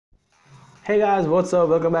Hey guys, what's up?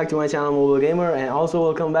 Welcome back to my channel Mobile Gamer, and also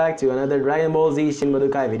welcome back to another Dragon Ball Z Shin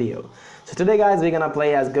Budokai video. So today guys, we're gonna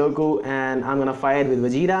play as Goku and I'm gonna fight with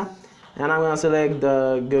Vegeta, and I'm gonna select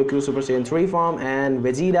the Goku Super Saiyan 3 form and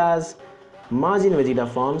Vegeta's Majin Vegeta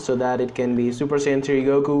form so that it can be Super Saiyan 3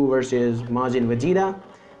 Goku versus Majin Vegeta,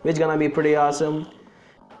 which gonna be pretty awesome.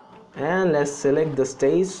 And let's select the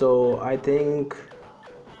stage. So I think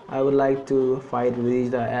I would like to fight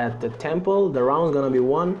Vegeta at the temple. The round's gonna be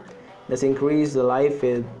 1. Let's increase the life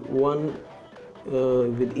with 1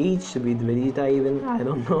 with each, with Vegeta even. I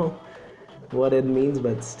don't know what it means,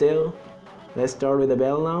 but still. Let's start with the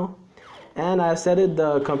bell now. And I've set it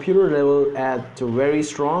the computer level at very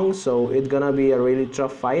strong, so it's gonna be a really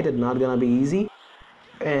tough fight. It's not gonna be easy.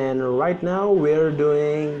 And right now we're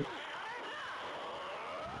doing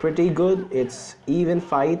pretty good. It's even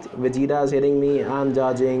fight. Vegeta's hitting me, I'm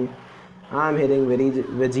dodging, I'm hitting,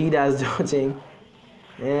 Vegeta's dodging,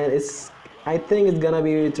 and I think it's gonna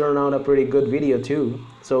be turn out a pretty good video too.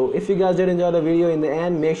 So if you guys did enjoy the video in the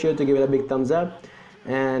end, make sure to give it a big thumbs up,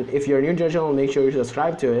 and if you're new to the channel, make sure you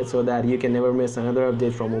subscribe to it so that you can never miss another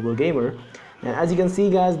update from Mobile Gamer. And as you can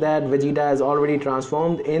see guys, that Vegeta has already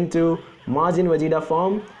transformed into Majin Vegeta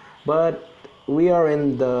form, but we are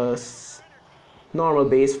in the normal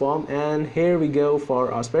base form, and here we go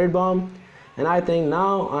for our Spirit Bomb. And I think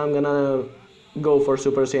now I'm gonna go for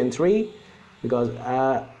Super Saiyan 3 because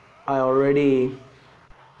I already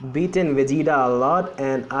beaten Vegeta a lot,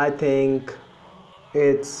 and I think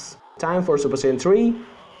it's time for Super Saiyan 3.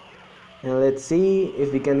 And let's see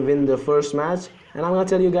if we can win the first match. And I'm gonna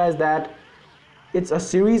tell you guys that it's a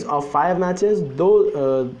series of 5 matches,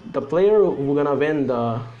 though the player who gonna win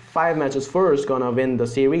the 5 matches first gonna win the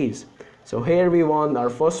series. So here we won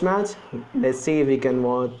our first match. Let's see if we can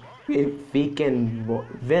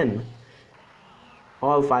win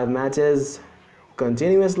all 5 matches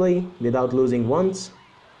continuously without losing once.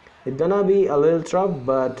 It's gonna be a little tough,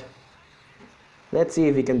 but let's see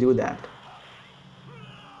if we can do that.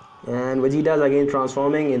 And Vegeta's again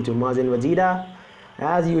transforming into Majin Vegeta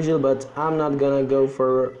as usual, but I'm not gonna go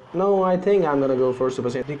for, no, I think I'm gonna go for Super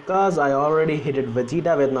Saiyan because I already hit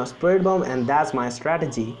Vegeta with my Spirit Bomb, and that's my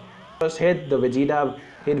strategy. First hit Vegeta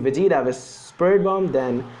with Spirit Bomb,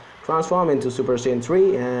 then transform into Super Saiyan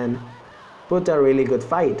 3 and put a really good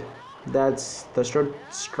fight. That's the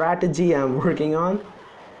strategy I'm working on.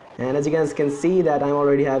 And as you guys can see that I'm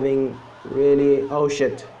already having really, oh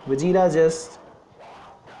shit, Vegeta just,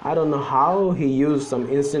 I don't know how he used some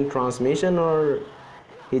instant transmission, or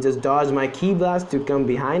he just dodged my Ki Blast to come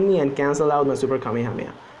behind me and cancel out my Super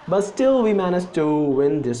Kamehameha. But still we managed to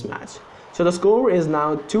win this match. So the score is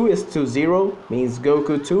now 2-0, means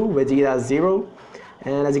Goku 2, Vegeta 0.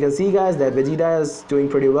 And as you can see guys, that Vegeta is doing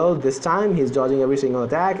pretty well this time. He's dodging every single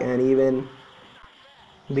attack and even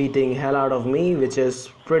beating hell out of me, which is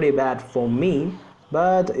pretty bad for me.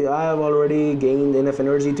 But I have already gained enough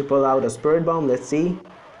energy to pull out a Spirit Bomb. Let's see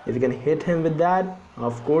if we can hit him with that.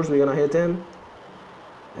 Of course we're gonna hit him,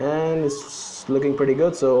 and it's looking pretty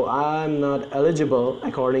good. So I'm not eligible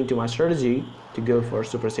according to my strategy to go for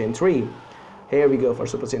Super Saiyan 3. Here we go for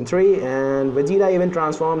Super Saiyan 3, and Vegeta even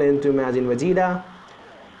transformed into Majin Vegeta.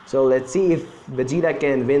 So let's see if Vegeta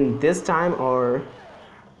can win this time, or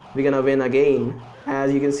we're gonna win again.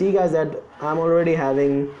 As you can see guys, that I'm already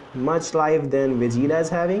having much life than Vegeta is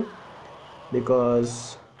having,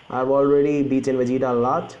 because I've already beaten Vegeta a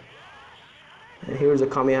lot. And here's a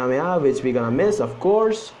Kamehameha, which we're gonna miss, of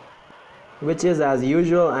course, which is as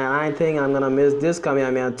usual. And I think I'm gonna miss this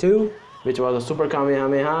Kamehameha too, which was a Super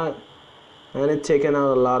Kamehameha, and it's taken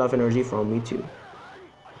out a lot of energy from me too.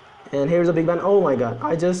 And here's a big bang. Oh my god,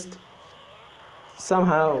 I just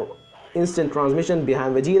somehow instant transmission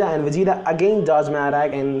behind Vegeta, and Vegeta again dodged my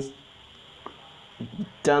attack and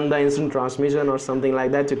done the instant transmission or something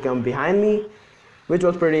like that to come behind me, which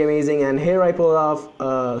was pretty amazing. And here I pull off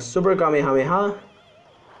Super Kamehameha,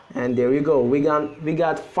 and there you go. We got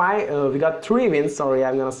 3 wins. Sorry,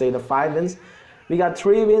 I'm gonna say the 5 wins. We got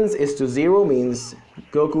 3 wins is to 0, means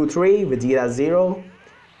Goku 3, Vegeta 0,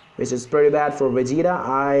 which is pretty bad for Vegeta,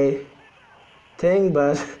 I think,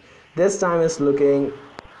 but this time it's looking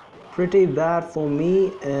pretty bad for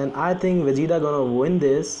me, and I think Vegeta gonna win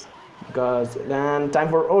this. Because then time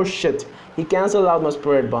for, oh shit, he cancelled out my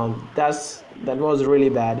Spirit Bomb. That was really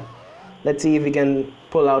bad. Let's see if we can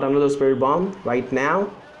pull out another Spirit Bomb right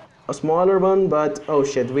now, a smaller one, but oh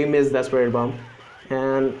shit, we missed that Spirit Bomb,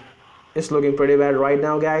 and it's looking pretty bad right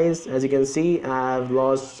now guys. As you can see, I've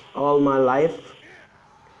lost all my life.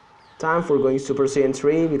 Time for going Super Saiyan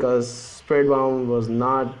 3 because Spirit Bomb was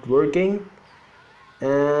not working,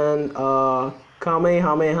 and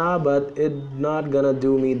Kamehameha, but it's not gonna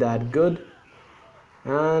do me that good.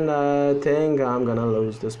 and I think I'm gonna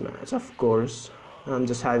lose this match. Of course, I'm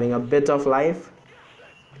just having a bit of life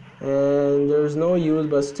and there's no use,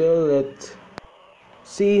 but still let's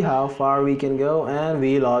see how far we can go. And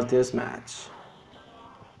we lost this match.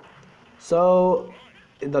 So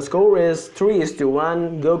the score is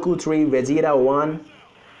 3-1, Goku 3, Vegeta 1.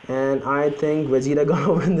 And I think Vegeta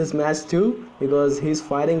gonna win this match too, because he's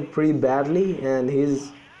fighting pretty badly and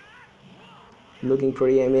he's looking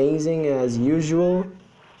pretty amazing as usual.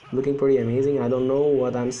 Looking pretty amazing. I don't know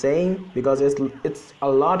what I'm saying, because it's a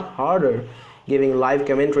lot harder giving live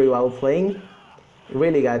commentary while playing.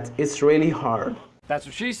 Really guys, it's really hard. That's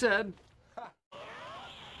what she said.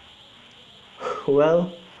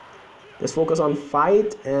 Well, let's focus on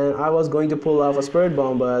fight. And I was going to pull off a spirit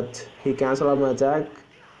bomb, but he cancelled out my attack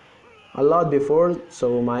a lot before,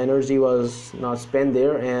 so my energy was not spent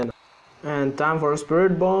there. And time for a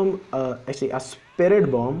spirit bomb, actually a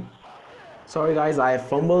spirit bomb. Sorry guys, I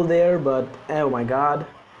fumbled there, but oh my god,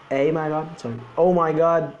 sorry, oh my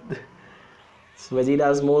god. It's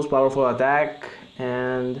Vegeta's most powerful attack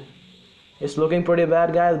and it's looking pretty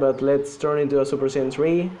bad guys, but let's turn into a Super Saiyan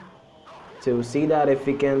 3 to see that if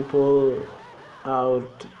we can pull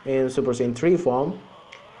out in Super Saiyan 3 form.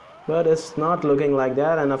 But it's not looking like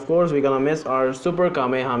that, and of course we're gonna miss our Super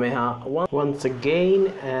Kamehameha once again,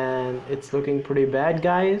 and it's looking pretty bad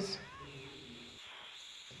guys.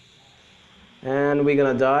 And we're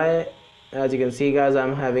gonna die. As you can see guys,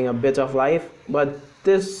 I'm having a bit of life, but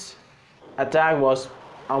this attack was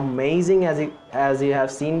amazing as you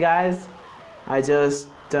have seen guys. I just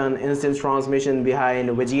done instant transmission behind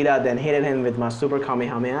Vegeta, then hit him with my Super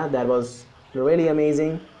Kamehameha. That was really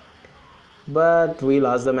amazing. But we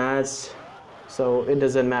lost the match, so it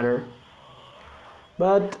doesn't matter.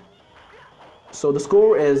 But so the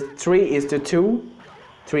score is 3-2,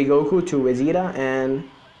 3 Goku, 2 Vegeta, and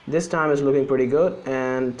this time it's looking pretty good.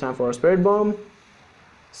 And time for a spirit bomb.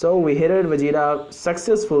 So we hit Vegeta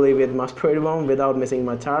successfully with my spirit bomb without missing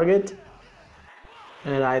my target.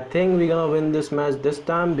 And I think we're gonna win this match this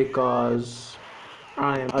time, because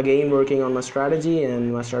I am again working on my strategy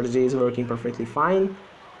and my strategy is working perfectly fine.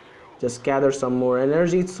 Just gather some more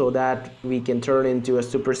energy so that we can turn into a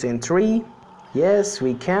Super Saiyan 3. Yes,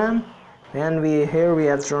 we can. And here we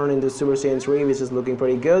have turned into Super Saiyan 3, which is looking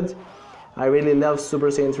pretty good. I really love Super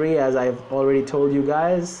Saiyan 3, as I've already told you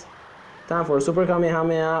guys. Time for Super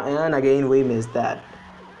Kamehameha, and again we missed that.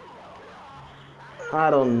 I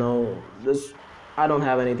don't know. I don't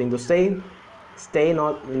have anything to say.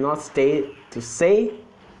 Not stay to say.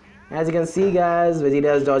 As you can see guys,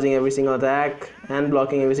 Vegeta is dodging every single attack and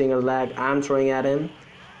blocking every single attack I'm throwing at him,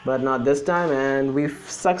 but not this time, and we've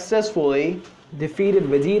successfully defeated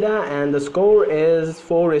Vegeta, and the score is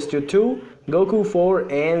 4-2, Goku 4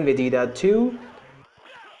 and Vegeta 2.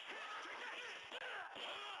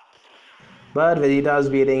 But Vegeta is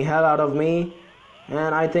beating hell out of me,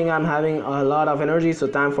 and I think I'm having a lot of energy, so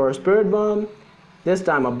time for a spirit bomb. This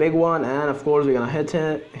time a big one, and of course we're gonna hit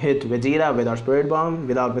Vegeta with our spirit bomb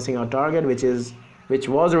without missing our target, which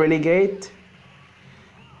was really great.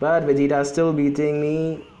 But Vegeta is still beating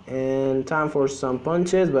me, and time for some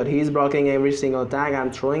punches, but he's blocking every single attack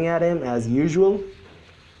I'm throwing at him as usual.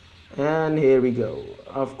 And here we go.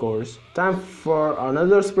 Of course, time for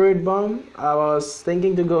another spirit bomb. I was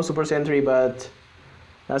thinking to go Super Saiyan 3, but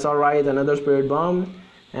that's alright. Another spirit bomb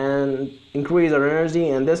and increase our energy,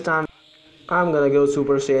 and this time I'm gonna go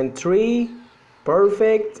Super Saiyan 3.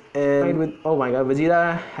 Perfect. And with, oh my god,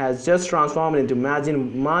 Vegeta has just transformed into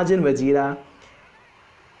Majin Vegeta.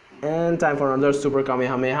 And time for another Super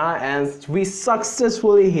Kamehameha, and we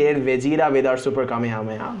successfully hit Vegeta with our Super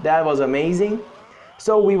Kamehameha. That was amazing.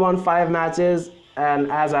 So we won 5 matches,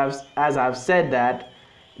 and as I've said that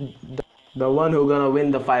the one who gonna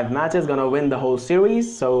win the 5 matches gonna win the whole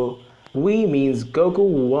series. So we means Goku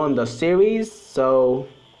won the series. So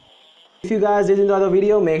if you guys did enjoy the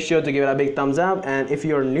video, make sure to give it a big thumbs up, and if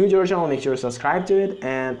you're new to our channel, make sure to subscribe to it,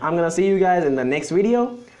 and I'm gonna see you guys in the next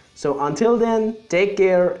video. So until then, take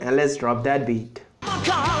care and let's drop that beat.